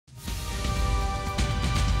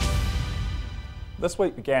This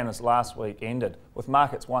week began as last week ended, with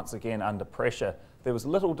markets once again under pressure. There was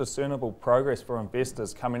little discernible progress for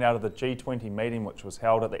investors coming out of the G20 meeting which was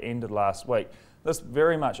held at the end of last week. This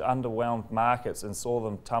very much underwhelmed markets and saw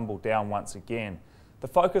them tumble down once again. The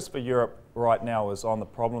focus for Europe right now is on the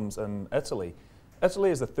problems in Italy.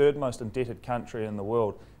 Italy is the third most indebted country in the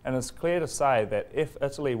world, and it's clear to say that if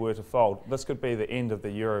Italy were to fold, this could be the end of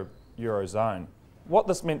the Eurozone. What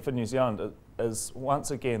this meant for New Zealand is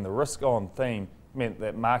once again the risk-on theme meant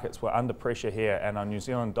that markets were under pressure here and our New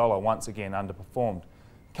Zealand dollar once again underperformed.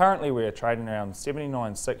 Currently we are trading around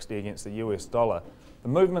 79.60 against the US dollar. The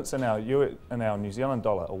movements in our New Zealand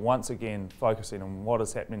dollar are once again focusing on what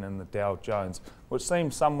is happening in the Dow Jones, which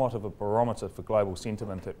seems somewhat of a barometer for global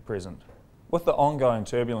sentiment at present. With the ongoing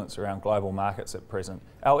turbulence around global markets at present,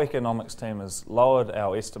 our economics team has lowered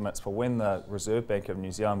our estimates for when the Reserve Bank of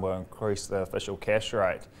New Zealand will increase the official cash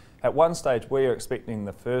rate. At one stage, we are expecting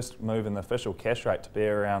the first move in the official cash rate to be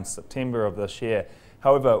around September of this year.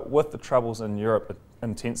 However, with the troubles in Europe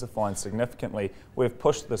intensifying significantly, we've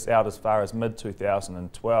pushed this out as far as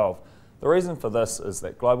mid-2012. The reason for this is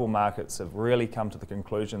that global markets have really come to the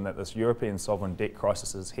conclusion that this European sovereign debt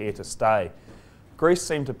crisis is here to stay. Greece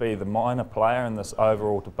seemed to be the minor player in this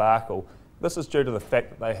overall debacle. This is due to the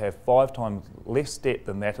fact that they have 5 times less debt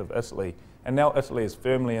than that of Italy, and now Italy is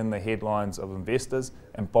firmly in the headlines of investors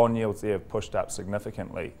and bond yields there have pushed up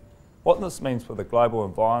significantly. What this means for the global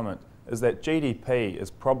environment is that GDP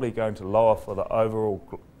is probably going to lower for the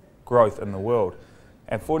overall growth in the world,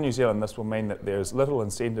 and for New Zealand this will mean that there is little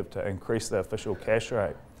incentive to increase the official cash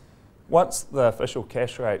rate. Once the official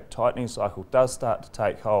cash rate tightening cycle does start to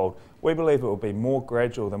take hold, we believe it will be more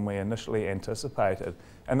gradual than we initially anticipated,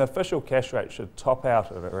 and the official cash rate should top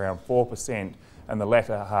out at around 4% in the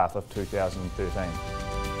latter half of 2013.